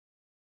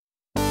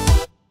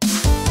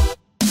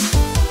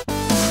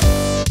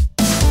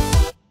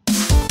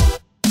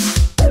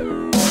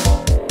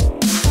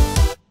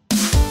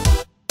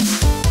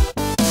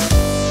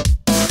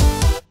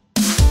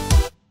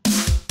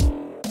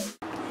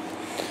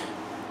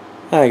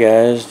Hi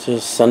guys,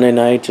 just Sunday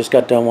night, just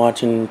got done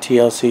watching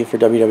TLC for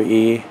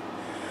WWE.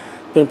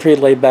 Been a pretty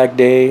laid back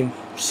day.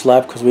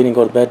 Slept because we didn't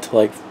go to bed till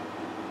like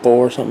 4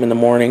 or something in the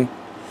morning.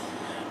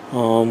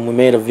 We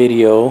made a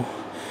video.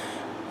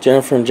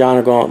 Jennifer and John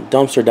are going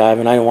dumpster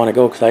diving. I didn't want to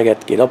go because I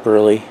got to get up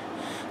early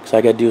because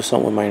I got to do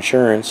something with my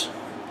insurance.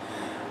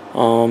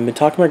 Been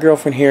talking to my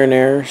girlfriend here and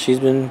there.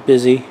 She's been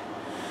busy,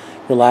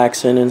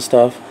 relaxing and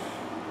stuff.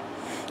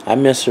 I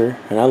miss her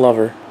and I love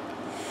her.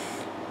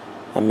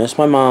 I miss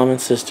my mom and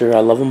sister.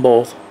 I love them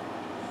both.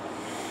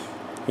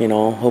 You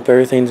know, hope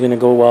everything's gonna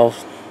go well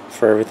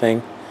for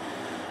everything.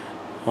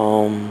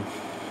 The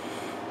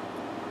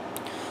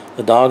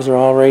dogs are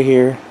all right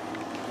here.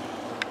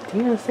 Do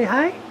you want to say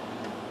hi?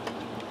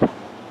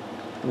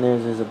 And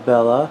there's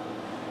Isabella.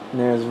 And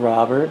there's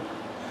Robert.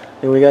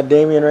 And we got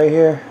Damien right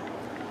here.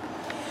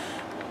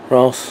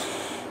 Well,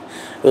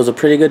 it was a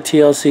pretty good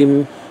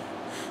TLC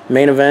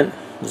main event.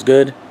 It was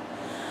good.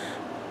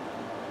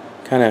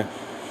 Kind of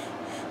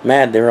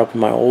mad they were up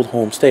in my old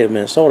home state of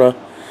Minnesota,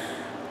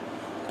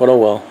 but oh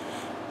well.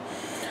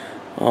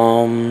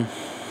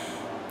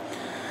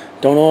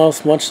 Don't know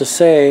else much to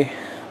say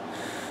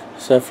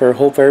except for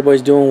hope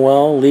everybody's doing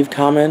well. Leave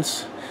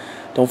comments.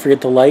 Don't forget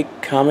to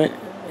like, comment,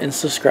 and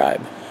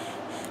subscribe.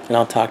 And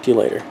I'll talk to you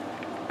later.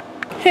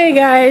 Hey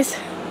guys,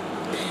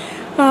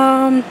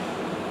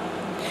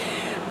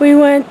 we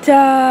went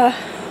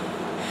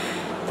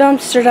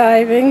dumpster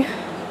diving.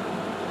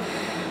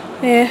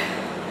 Yeah.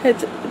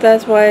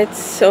 That's why it's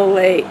so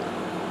late.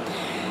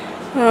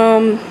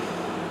 I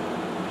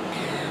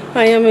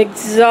am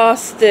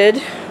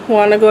exhausted.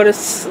 Want to go to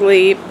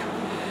sleep.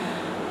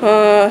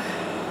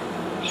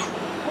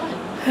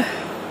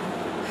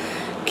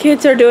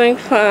 Kids are doing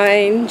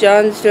fine.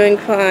 John's doing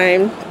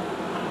fine.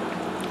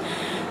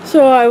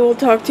 So I will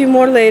talk to you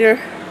more later.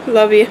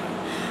 Love you.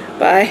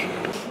 Bye.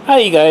 Hi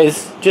you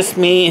guys, just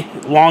me.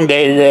 Long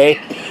day today.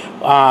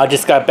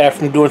 Just got back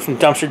from doing some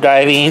dumpster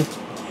diving.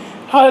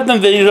 I'll have them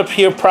videos up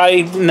here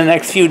probably in the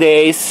next few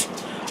days.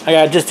 I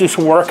gotta just do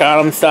some work on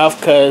them and stuff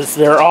because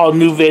they're all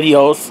new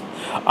videos.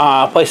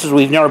 Places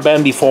we've never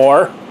been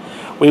before.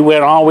 We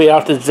went all the way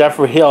out to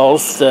Zephyr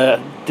Hills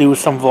to do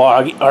some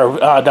vlog or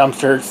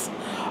dumpsters.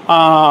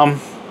 Found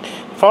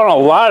a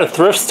lot of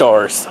thrift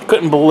stores. I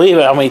couldn't believe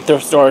it how many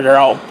thrift stores are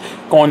out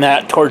going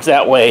towards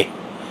that way.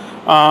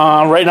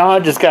 Right now I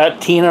just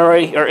got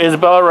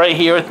Isabella right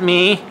here with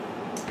me.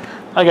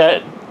 I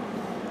got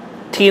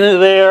Tina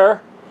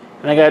there.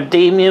 And I got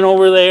Damien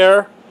over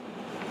there.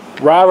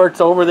 Robert's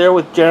over there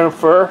with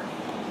Jennifer.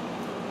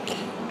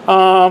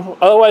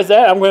 Otherwise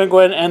I'm going to go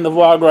ahead and end the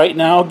vlog right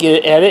now. Get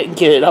it edited and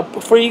get it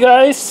up for you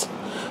guys.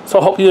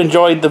 So I hope you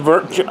enjoyed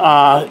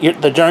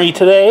the journey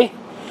today.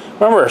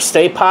 Remember,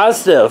 stay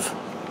positive.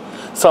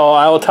 So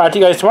I will talk to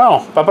you guys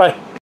tomorrow. Bye-bye.